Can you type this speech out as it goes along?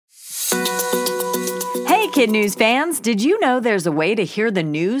Kid News fans, did you know there's a way to hear the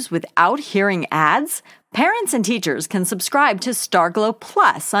news without hearing ads? Parents and teachers can subscribe to Starglow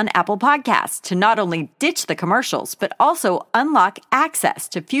Plus on Apple Podcasts to not only ditch the commercials, but also unlock access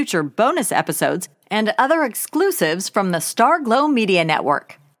to future bonus episodes and other exclusives from the Starglow Media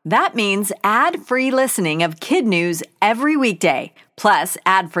Network. That means ad-free listening of Kid News every weekday, plus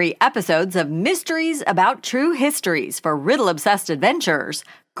ad-free episodes of Mysteries About True Histories for riddle-obsessed adventurers,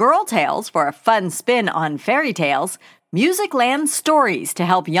 Girl Tales for a fun spin on fairy tales, Musicland Stories to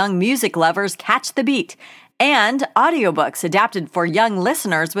help young music lovers catch the beat, and audiobooks adapted for young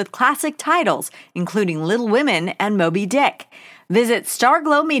listeners with classic titles, including Little Women and Moby Dick. Visit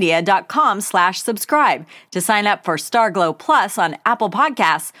starglowmedia.com/subscribe to sign up for Starglow Plus on Apple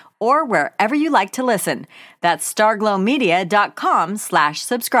Podcasts or wherever you like to listen. That's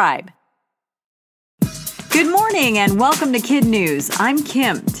starglowmedia.com/subscribe. Good morning and welcome to Kid News. I'm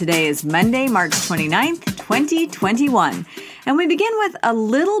Kim. Today is Monday, March 29th, 2021. And we begin with a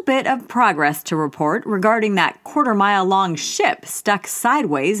little bit of progress to report regarding that quarter-mile-long ship stuck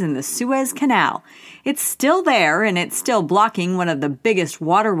sideways in the Suez Canal. It's still there and it's still blocking one of the biggest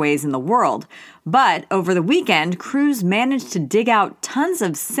waterways in the world. But over the weekend, crews managed to dig out tons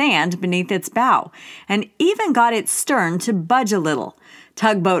of sand beneath its bow and even got its stern to budge a little.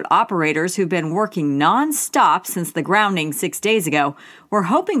 Tugboat operators who've been working non-stop since the grounding 6 days ago were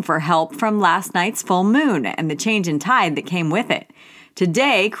hoping for help from last night's full moon and the change in tide that came with it.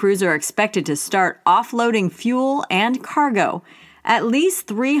 Today, crews are expected to start offloading fuel and cargo. At least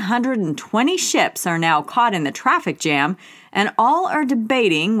 320 ships are now caught in the traffic jam, and all are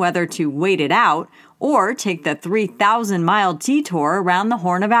debating whether to wait it out or take the 3,000-mile detour around the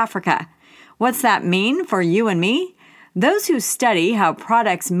Horn of Africa. What's that mean for you and me? Those who study how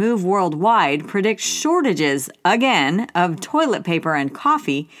products move worldwide predict shortages, again, of toilet paper and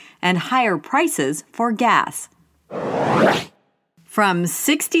coffee and higher prices for gas. From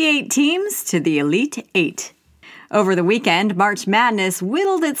 68 teams to the Elite Eight. Over the weekend, March Madness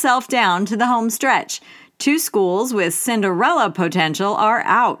whittled itself down to the home stretch. 2 schools with Cinderella potential are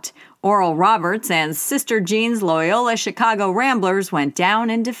out. Oral Roberts and Sister Jean's Loyola Chicago Ramblers went down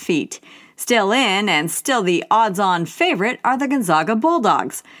in defeat. Still in and still the odds-on favorite are the Gonzaga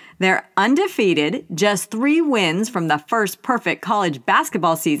Bulldogs. They're undefeated, just 3 wins from the first perfect college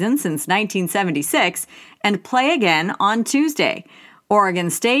basketball season since 1976, and play again on Tuesday.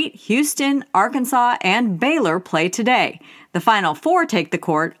 Oregon State, Houston, Arkansas, and Baylor play today. The Final Four take the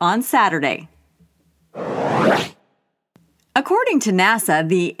court on Saturday. According to NASA,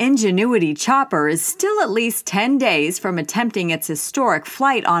 the Ingenuity chopper is still at least 10 days from attempting its historic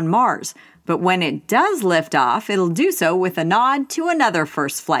flight on Mars. But when it does lift off, it'll do so with a nod to another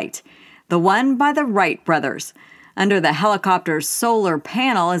first flight, the one by the Wright brothers. Under the helicopter's solar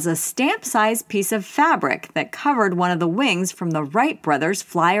panel is a stamp-sized piece of fabric that covered one of the wings from the Wright brothers'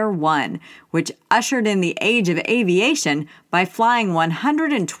 Flyer 1, which ushered in the age of aviation by flying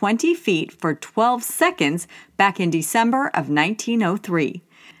 120 feet for 12 seconds back in December of 1903.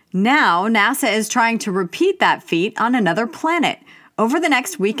 Now, NASA is trying to repeat that feat on another planet. Over the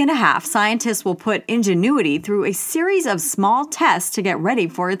next week and a half, scientists will put Ingenuity through a series of small tests to get ready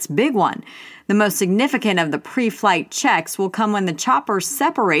for its big one. The most significant of the pre-flight checks will come when the chopper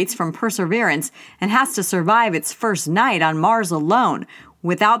separates from Perseverance and has to survive its first night on Mars alone,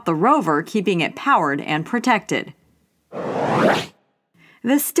 without the rover keeping it powered and protected.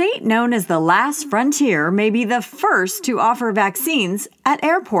 The state known as the Last Frontier may be the first to offer vaccines at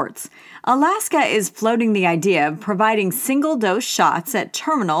airports. Alaska is floating the idea of providing single-dose shots at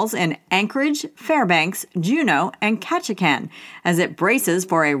terminals in Anchorage, Fairbanks, Juneau, and Ketchikan as it braces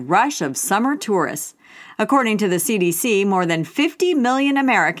for a rush of summer tourists. According to the CDC, more than 50 million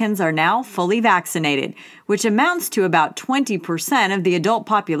Americans are now fully vaccinated, which amounts to about 20% of the adult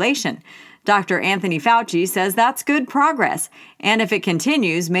population. Dr. Anthony Fauci says that's good progress, and if it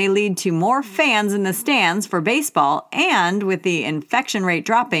continues, may lead to more fans in the stands for baseball and, with the infection rate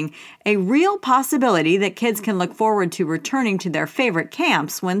dropping, a real possibility that kids can look forward to returning to their favorite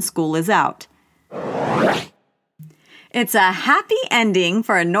camps when school is out. It's a happy ending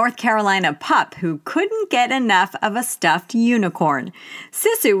for a North Carolina pup who couldn't get enough of a stuffed unicorn.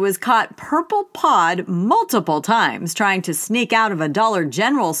 Sisu was caught purple-pawed multiple times trying to sneak out of a Dollar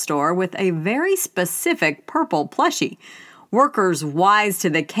General store with a very specific purple plushie. Workers wise to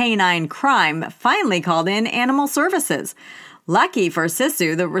the canine crime finally called in animal services. Lucky for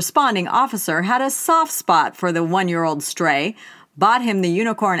Sisu, the responding officer had a soft spot for the 1-year-old stray, bought him the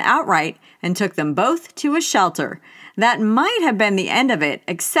unicorn outright, and took them both to a shelter. That might have been the end of it,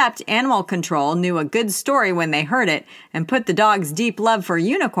 except Animal Control knew a good story when they heard it and put the dog's deep love for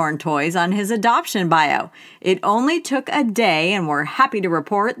unicorn toys on his adoption bio. It only took a day, and we're happy to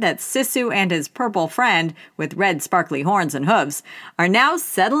report that Sisu and his purple friend, with red sparkly horns and hooves, are now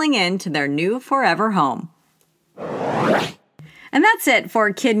settling into their new forever home. And that's it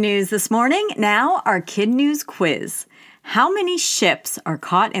for Kid News this morning. Now, our Kid News quiz. How many ships are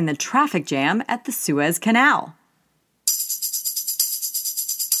caught in the traffic jam at the Suez Canal?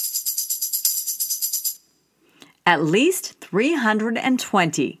 At least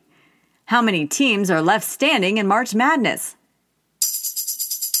 320. How many teams are left standing in March Madness?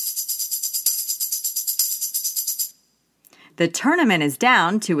 The tournament is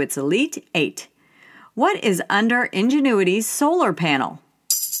down to its Elite Eight. What is under Ingenuity's solar panel?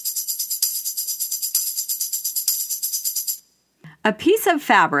 A piece of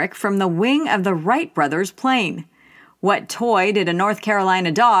fabric from the wing of the Wright brothers' plane. What toy did a North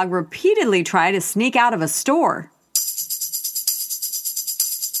Carolina dog repeatedly try to sneak out of a store?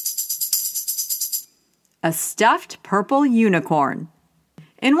 A stuffed purple unicorn.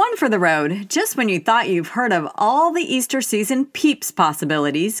 In One for the Road, just when you thought you've heard of all the Easter season Peeps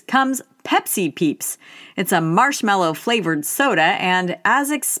possibilities, comes Pepsi Peeps. It's a marshmallow-flavored soda, and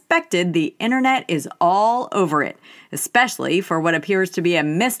as expected, the internet is all over it, especially for what appears to be a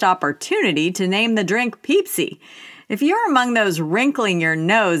missed opportunity to name the drink Peepsy. If you're among those wrinkling your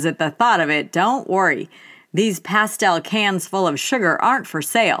nose at the thought of it, don't worry. These pastel cans full of sugar aren't for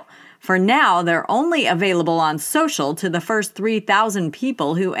sale. For now, they're only available on social to the first 3,000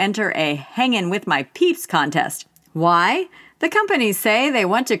 people who enter a Hangin' With My Peeps contest. Why? The companies say they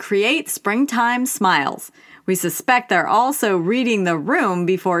want to create springtime smiles. We suspect they're also reading the room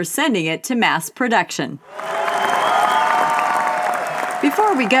before sending it to mass production.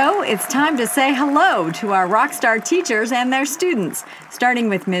 Before we go, it's time to say hello to our rockstar teachers and their students, starting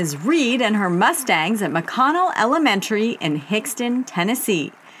with Ms. Reed and her Mustangs at McConnell Elementary in Hickston,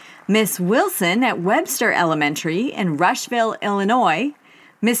 Tennessee, Miss Wilson at Webster Elementary in Rushville, Illinois,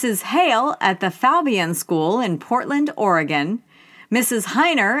 Mrs. Hale at the Fabian School in Portland, Oregon, Mrs.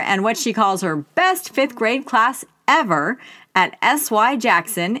 Heiner and what she calls her best fifth grade class ever at S.Y.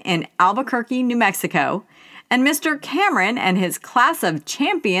 Jackson in Albuquerque, New Mexico, and Mr. Cameron and his class of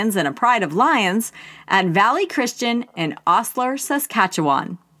champions and a pride of lions at Valley Christian in Osler,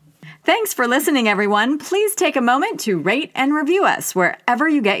 Saskatchewan. Thanks for listening, everyone. Please take a moment to rate and review us wherever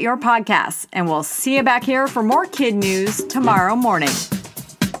you get your podcasts, and we'll see you back here for more Kid News tomorrow morning.